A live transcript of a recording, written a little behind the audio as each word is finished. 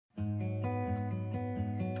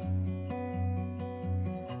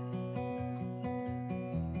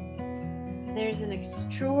There's an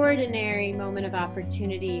extraordinary moment of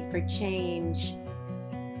opportunity for change.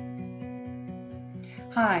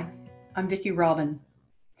 Hi, I'm Vicki Robin.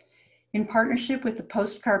 In partnership with the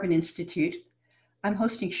Post-Carbon Institute, I'm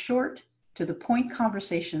hosting short, to-the-point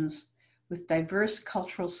conversations with diverse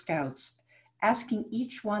cultural scouts, asking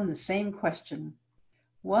each one the same question: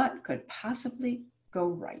 what could possibly go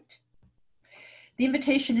right? The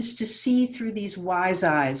invitation is to see through these wise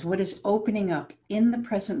eyes what is opening up in the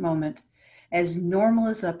present moment as normal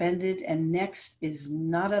is upended and next is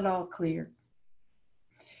not at all clear.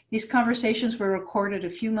 These conversations were recorded a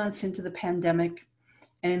few months into the pandemic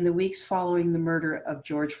and in the weeks following the murder of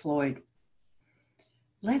George Floyd.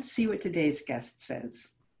 Let's see what today's guest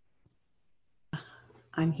says.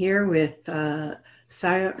 I'm here with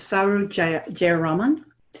Saru Jayaraman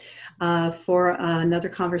for another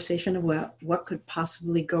conversation about what could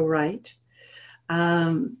possibly go right.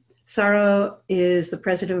 Saru is the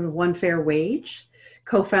president of One Fair Wage,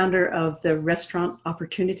 co-founder of the Restaurant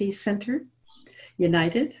Opportunity Center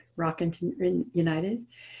United, United,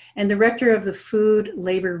 and the director of the Food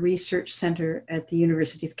Labor Research Center at the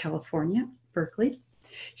University of California, Berkeley.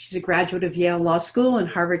 She's a graduate of Yale Law School and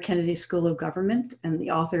Harvard Kennedy School of Government, and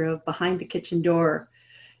the author of Behind the Kitchen Door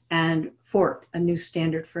and Fort, a New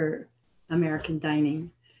Standard for American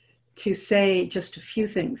Dining. To say just a few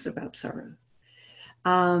things about Saru.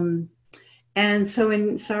 And so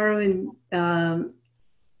in Saru, and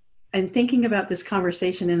thinking about this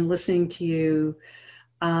conversation and listening to you,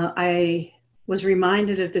 I was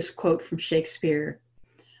reminded of this quote from Shakespeare,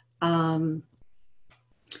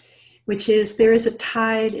 which is, "There is a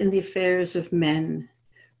tide in the affairs of men,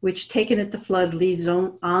 which taken at the flood leads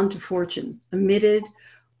on to fortune. Amid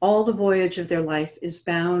all the voyage of their life is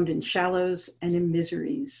bound in shallows and in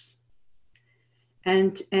miseries."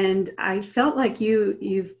 And I felt like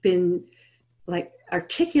you've been like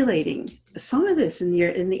articulating some of this in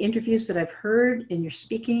the interviews that I've heard in your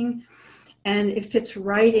speaking, and it fits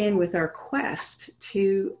right in with our quest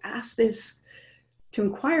to ask this, to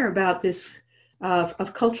inquire about this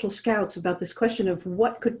of cultural scouts, about this question of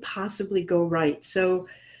what could possibly go right. So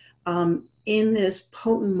in this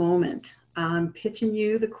potent moment, I'm pitching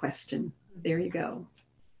you the question. There you go.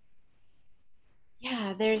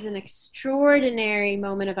 Yeah, there's an extraordinary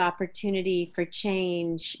moment of opportunity for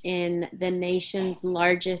change in the nation's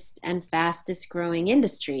largest and fastest growing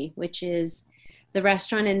industry, which is the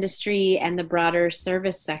restaurant industry and the broader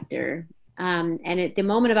service sector. The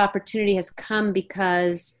moment of opportunity has come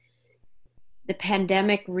because the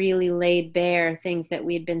pandemic really laid bare things that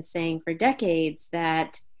we had been saying for decades,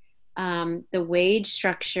 that the wage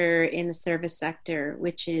structure in the service sector,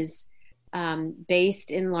 which is based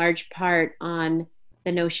in large part on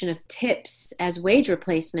the notion of tips as wage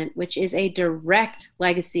replacement, which is a direct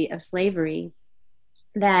legacy of slavery,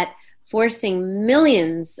 that forcing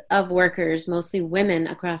millions of workers, mostly women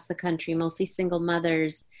across the country, mostly single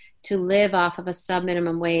mothers, to live off of a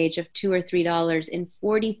sub-minimum wage of $2 or $3 in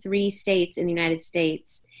 43 states in the United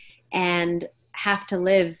States, and have to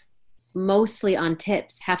live mostly on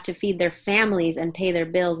tips, have to feed their families and pay their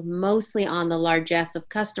bills mostly on the largesse of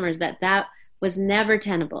customers, that was never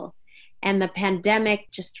tenable. And the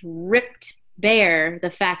pandemic just ripped bare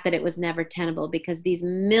the fact that it was never tenable, because these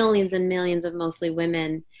millions and millions of mostly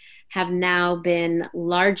women have now been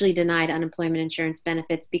largely denied unemployment insurance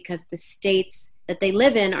benefits because the states that they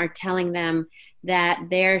live in are telling them that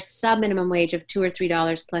their sub-minimum wage of $2 or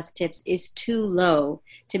 $3 plus tips is too low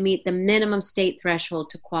to meet the minimum state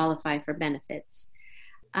threshold to qualify for benefits.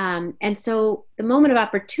 And so the moment of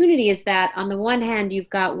opportunity is that, on the one hand, you've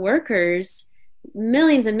got workers,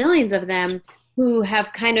 millions and millions of them, who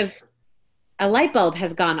have kind of, a light bulb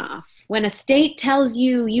has gone off. When a state tells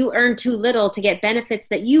you you earn too little to get benefits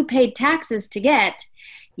that you paid taxes to get,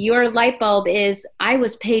 your light bulb is, I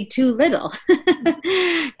was paid too little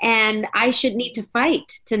and I should need to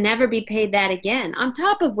fight to never be paid that again. On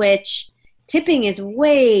top of which, tipping is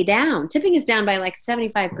way down. Tipping is down by like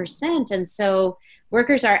 75%. And so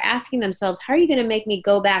workers are asking themselves, how are you going to make me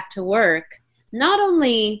go back to work? Not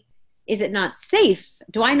only is it not safe,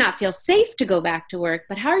 do I not feel safe to go back to work,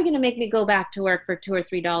 but how are you going to make me go back to work for $2 or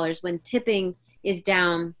 $3 when tipping is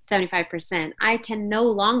down 75%? I can no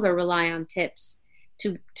longer rely on tips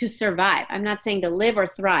to survive. I'm not saying to live or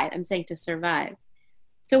thrive. I'm saying to survive.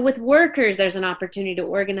 So with workers, there's an opportunity to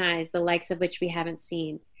organize, the likes of which we haven't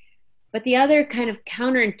seen. But the other kind of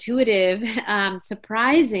counterintuitive,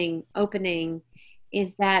 surprising opening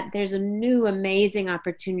is that there's a new amazing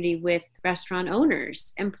opportunity with restaurant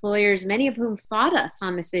owners, employers, many of whom fought us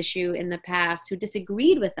on this issue in the past, who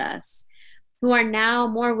disagreed with us, who are now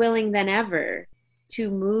more willing than ever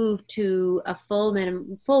to move to a full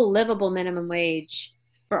livable minimum wage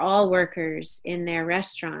for all workers in their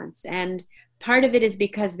restaurants. And part of it is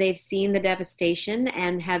because they've seen the devastation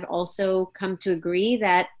and have also come to agree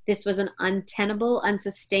that this was an untenable,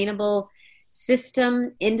 unsustainable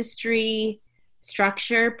system, industry,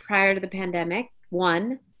 structure prior to the pandemic.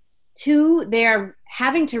 One. Two, they are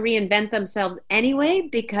having to reinvent themselves anyway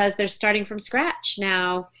because they're starting from scratch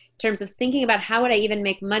now in terms of thinking about how would I even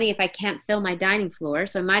make money if I can't fill my dining floor.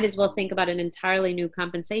 So I might as well think about an entirely new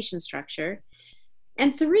compensation structure.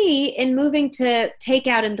 And three, in moving to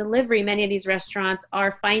takeout and delivery, many of these restaurants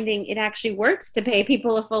are finding it actually works to pay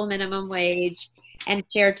people a full minimum wage and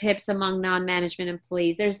share tips among non-management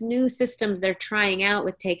employees. There's new systems they're trying out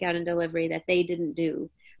with takeout and delivery that they didn't do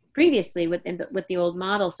previously with the old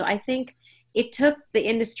model. So I think it took the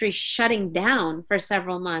industry shutting down for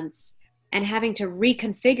several months and having to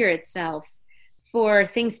reconfigure itself for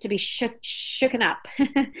things to be shooken up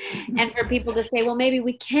and for people to say, well, maybe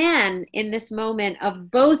we can, in this moment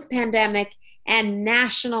of both pandemic and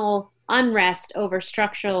national unrest over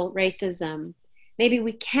structural racism, maybe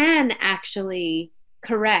we can actually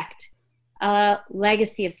correct a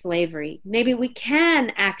legacy of slavery. Maybe we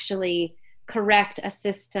can actually correct a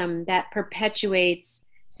system that perpetuates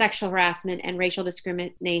sexual harassment and racial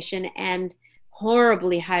discrimination and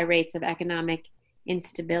horribly high rates of economic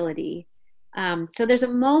instability. So there's a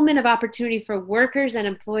moment of opportunity for workers and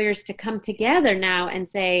employers to come together now and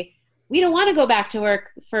say, we don't want to go back to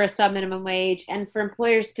work for a sub-minimum wage, and for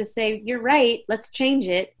employers to say, you're right, let's change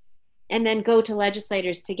it, and then go to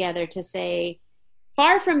legislators together to say,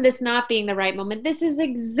 far from this not being the right moment, this is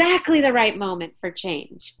exactly the right moment for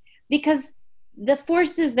change. Because the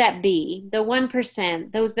forces that be, the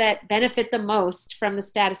 1%, those that benefit the most from the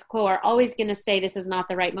status quo are always going to say this is not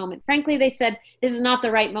the right moment. Frankly, they said this is not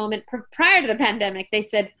the right moment prior to the pandemic. They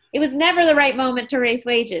said it was never the right moment to raise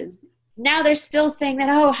wages. Now they're still saying that,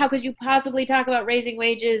 oh, how could you possibly talk about raising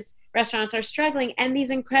wages? Restaurants are struggling. And these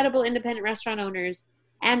incredible independent restaurant owners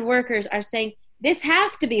and workers are saying this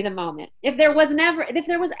has to be the moment. If there was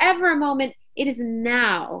ever a moment, it is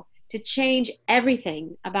now, to change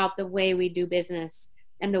everything about the way we do business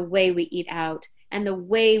and the way we eat out and the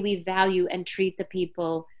way we value and treat the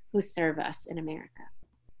people who serve us in America.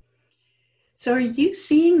 So are you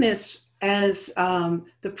seeing this as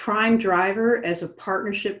the prime driver, as a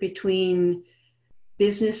partnership between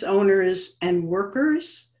business owners and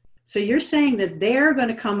workers? So you're saying that they're going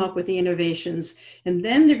to come up with the innovations and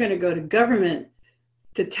then they're going to go to government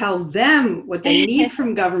to tell them what they need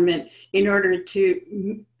from government in order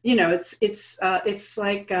to, it's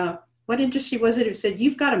like, what industry was it who said,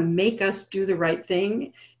 you've got to make us do the right thing?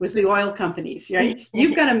 It was the oil companies, right?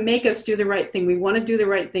 You've got to make us do the right thing. We want to do the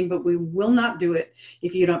right thing, but we will not do it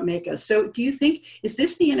if you don't make us. So do you think, is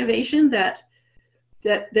this the innovation that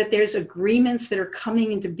there's agreements that are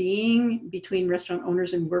coming into being between restaurant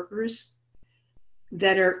owners and workers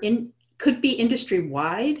that could be industry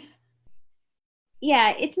wide?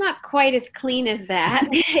 Yeah, it's not quite as clean as that.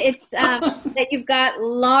 It's that you've got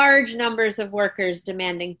large numbers of workers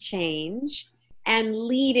demanding change and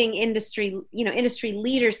leading industry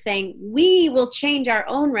leaders saying, we will change our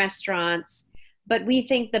own restaurants, but we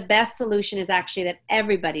think the best solution is actually that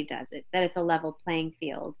everybody does it, that it's a level playing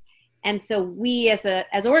field. And so we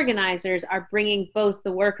as organizers are bringing both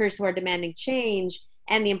the workers who are demanding change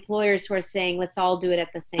and the employers who are saying, let's all do it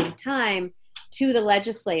at the same time, to the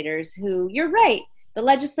legislators who, you're right, the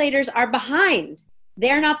legislators are behind.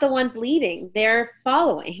 They're not the ones leading, they're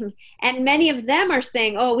following. And many of them are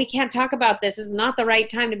saying, oh, we can't talk about this. This is not the right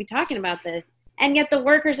time to be talking about this. And yet the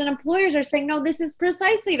workers and employers are saying, no, this is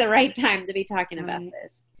precisely the right time to be talking about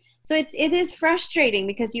this. So it is frustrating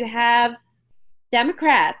because you have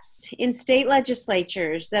Democrats in state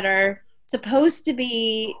legislatures that are supposed to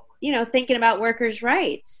be, thinking about workers'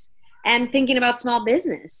 rights and thinking about small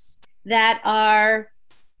business, that are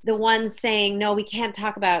the ones saying, no, we can't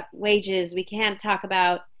talk about wages, we can't talk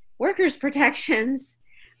about workers' protections,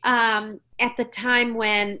 at the time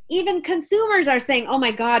when even consumers are saying, oh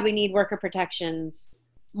my God, we need worker protections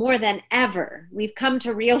more than ever. We've come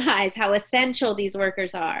to realize how essential these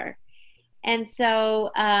workers are. And so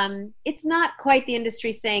it's not quite the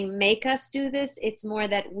industry saying, make us do this. It's more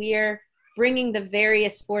that we're bringing the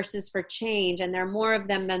various forces for change, and there are more of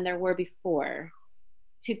them than there were before,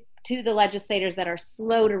 to the legislators that are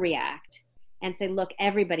slow to react and say, look,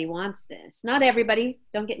 everybody wants this. Not everybody,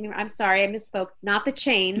 don't get me wrong. I'm sorry, I misspoke. Not the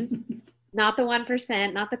chains, not the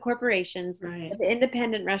 1%, not the corporations, right, but the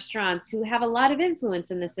independent restaurants who have a lot of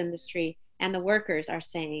influence in this industry, and the workers are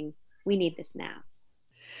saying, we need this now.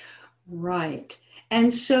 Right.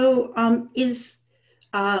 And so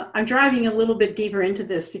I'm driving a little bit deeper into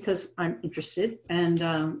this because I'm interested and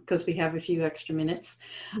because we have a few extra minutes.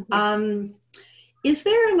 Mhm. Is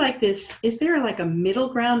there like a middle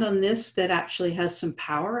ground on this that actually has some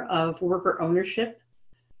power of worker ownership,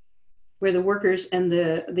 where the workers and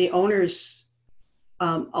the owners,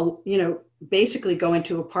 basically go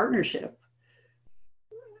into a partnership?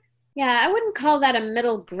 Yeah, I wouldn't call that a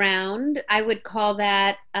middle ground. I would call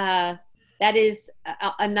that that is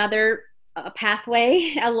another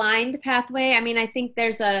pathway, aligned pathway. I mean, I think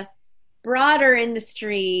there's a broader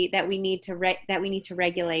industry that we need to that we need to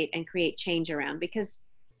regulate and create change around because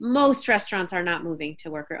most restaurants are not moving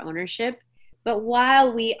to worker ownership. But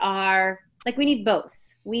while we are like we need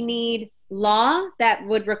both. We need law that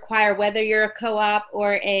would require whether you're a co-op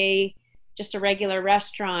or a just a regular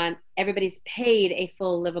restaurant, everybody's paid a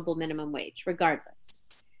full livable minimum wage, regardless.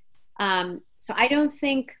 So I don't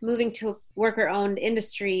think moving to a worker owned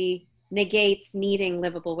industry negates needing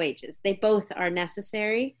livable wages. They both are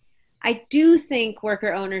necessary. I do think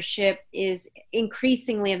worker ownership is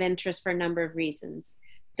increasingly of interest for a number of reasons.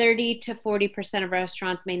 30 to 40% of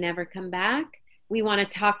restaurants may never come back. We want to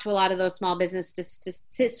talk to a lot of those small businesses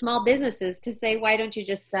to say, why don't you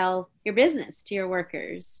just sell your business to your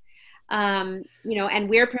workers? And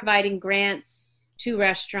we're providing grants to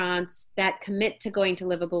restaurants that commit to going to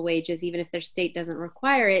livable wages, even if their state doesn't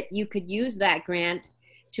require it. You could use that grant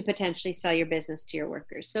to potentially sell your business to your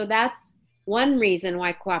workers. So that's one reason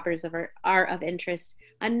why cooperatives are of interest.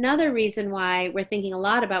 Another reason why we're thinking a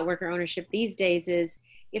lot about worker ownership these days is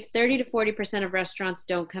if 30 to 40% of restaurants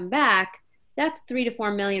don't come back, that's 3 to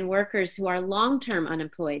 4 million workers who are long-term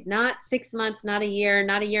unemployed, not 6 months, not a year,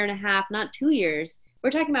 not a year and a half, not 2 years.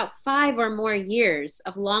 We're talking about 5 or more years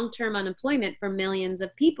of long-term unemployment for millions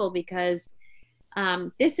of people because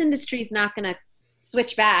this industry is not going to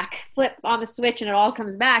flip on the switch and it all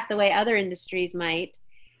comes back the way other industries might.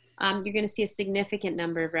 You're going to see a significant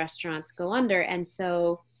number of restaurants go under. And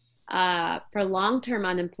so for long-term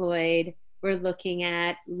unemployed, we're looking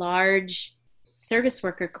at large service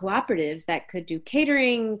worker cooperatives that could do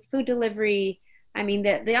catering, food delivery. I mean,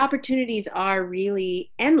 the opportunities are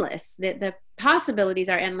really endless. The possibilities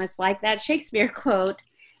are endless, like that Shakespeare quote.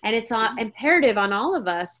 And it's imperative on all of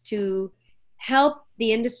us to help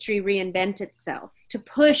the industry reinvent itself, to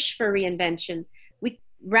push for reinvention,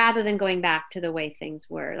 rather than going back to the way things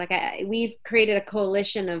were. We've created a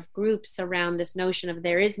coalition of groups around this notion of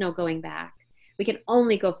there is no going back. We can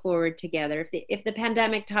only go forward together. If the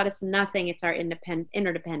pandemic taught us nothing, it's our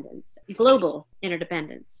interdependence, global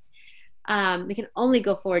interdependence. We can only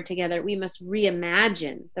go forward together. We must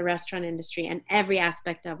reimagine the restaurant industry and every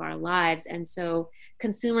aspect of our lives. And so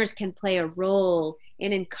consumers can play a role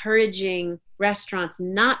in encouraging restaurants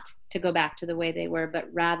not to go back to the way they were, but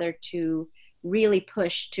rather to really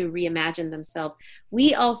push to reimagine themselves.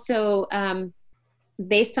 We also,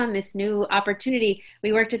 based on this new opportunity,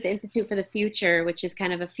 we worked with the Institute for the Future, which is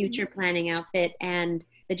kind of a future planning outfit, and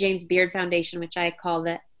the James Beard Foundation, which I call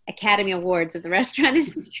the Academy Awards of the restaurant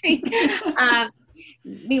industry.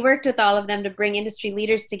 We worked with all of them to bring industry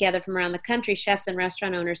leaders together from around the country, chefs and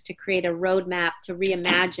restaurant owners, to create a roadmap to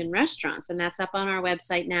reimagine restaurants. And that's up on our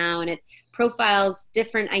website now. And it profiles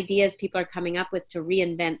different ideas people are coming up with to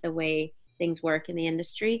reinvent the way things work in the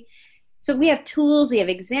industry. So we have tools, we have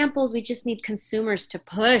examples, we just need consumers to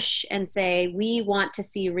push and say, we want to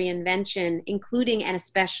see reinvention, including and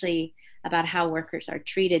especially about how workers are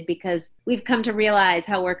treated, because we've come to realize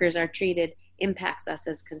how workers are treated impacts us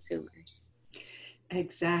as consumers.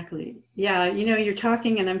 Exactly. Yeah. You're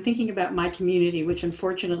talking and I'm thinking about my community, which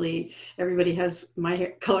unfortunately everybody has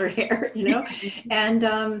my color hair, and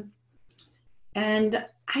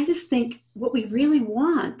I just think what we really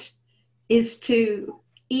want is to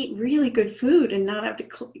eat really good food and not have to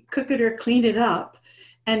cook it or clean it up,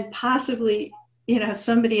 and possibly,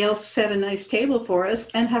 somebody else set a nice table for us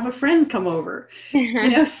and have a friend come over,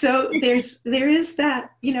 so there is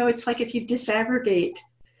that, it's like if you disaggregate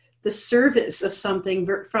the service of something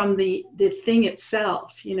from the thing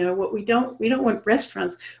itself, what we don't want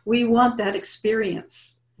restaurants, we want that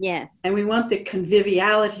experience. Yes. And we want the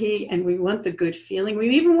conviviality and we want the good feeling. We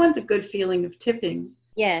even want the good feeling of tipping.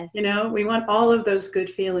 Yes. We want all of those good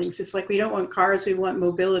feelings. It's like we don't want cars, we want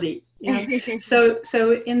mobility. So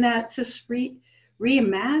in that just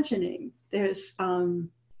reimagining, there's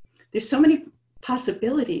so many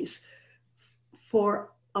possibilities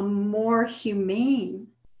for a more humane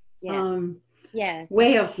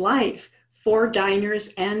way of life for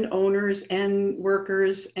diners and owners and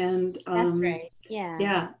workers. And that's right.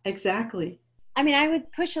 Yeah, exactly. I mean, I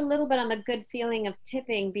would push a little bit on the good feeling of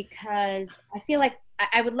tipping because I feel like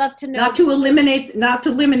I would love to know. Not to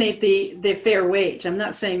eliminate the fair wage. I'm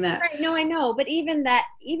not saying that. Right, no, I know, but even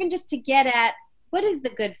just to get at what is the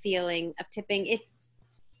good feeling of tipping? It's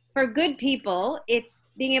for good people, it's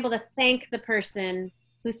being able to thank the person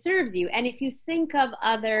who serves you. And if you think of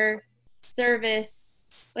other service,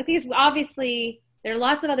 like, because obviously there are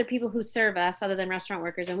lots of other people who serve us other than restaurant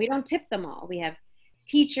workers, and we don't tip them all. We have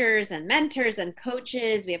teachers and mentors and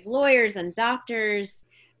coaches. We have lawyers and doctors,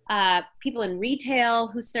 people in retail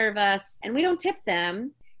who serve us, and we don't tip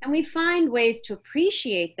them. And we find ways to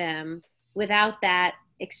appreciate them without that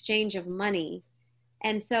exchange of money.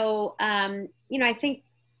 And so, I think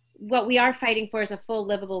what we are fighting for is a full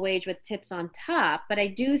livable wage with tips on top. But I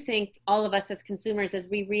do think all of us as consumers, as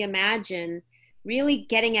we reimagine, really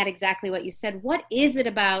getting at exactly what you said, what is it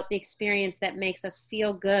about the experience that makes us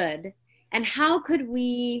feel good? And how could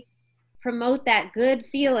we promote that good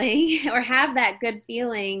feeling or have that good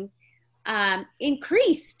feeling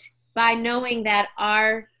increased by knowing that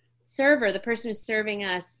our server, the person who's serving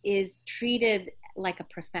us, is treated like a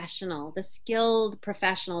professional, the skilled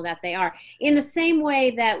professional that they are, in the same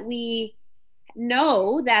way that we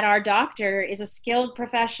know that our doctor is a skilled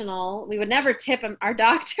professional. We would never tip our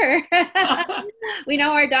doctor. We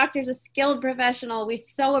know our doctor's a skilled professional. We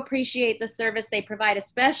so appreciate the service they provide,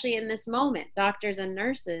 especially in this moment, doctors and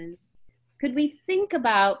nurses. Could we think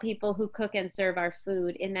about people who cook and serve our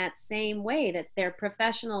food in that same way, that they're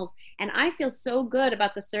professionals? And I feel so good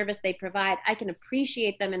about the service they provide. I can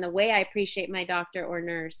appreciate them in the way I appreciate my doctor or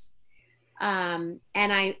nurse. And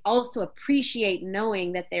I also appreciate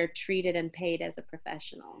knowing that they're treated and paid as a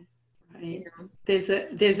professional. Right. There's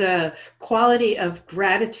a quality of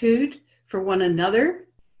gratitude for one another.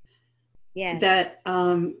 Yes. That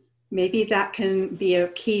maybe that can be a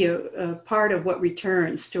key, a part of what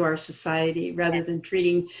returns to our society, rather than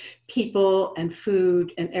treating people and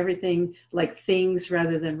food and everything like things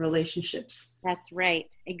rather than relationships. That's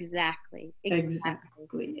right. Exactly.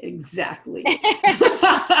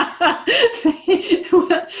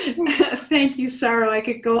 Thank you, Saro. I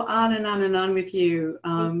could go on and on and on with you.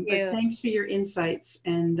 But thanks for your insights.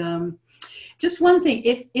 And just one thing,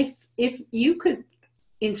 if you could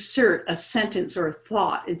insert a sentence or a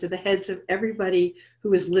thought into the heads of everybody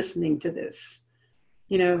who is listening to this,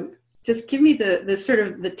 just give me the sort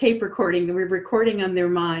of the tape recording that we're recording on their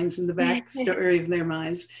minds, in the back story of their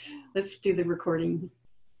minds. Let's do the recording.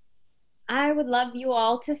 I would love you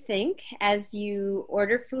all to think, as you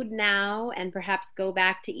order food now and perhaps go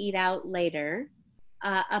back to eat out later,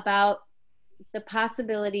 about the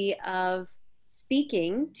possibility of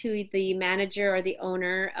speaking to the manager or the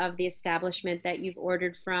owner of the establishment that you've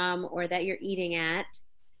ordered from or that you're eating at,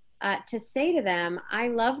 to say to them, I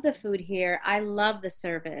love the food here. I love the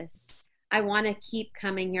service. I want to keep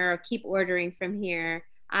coming here or keep ordering from here.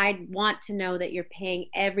 I want to know that you're paying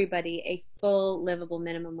everybody a full livable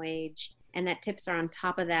minimum wage, and that tips are on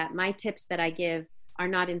top of that. My tips that I give are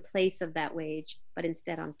not in place of that wage, but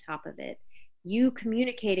instead on top of it. You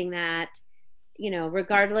communicating that,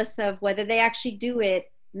 regardless of whether they actually do it,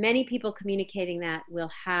 many people communicating that will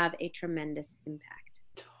have a tremendous impact.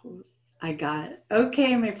 I got it.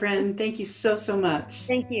 Okay, my friend. Thank you so much.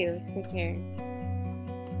 Thank you. Take care.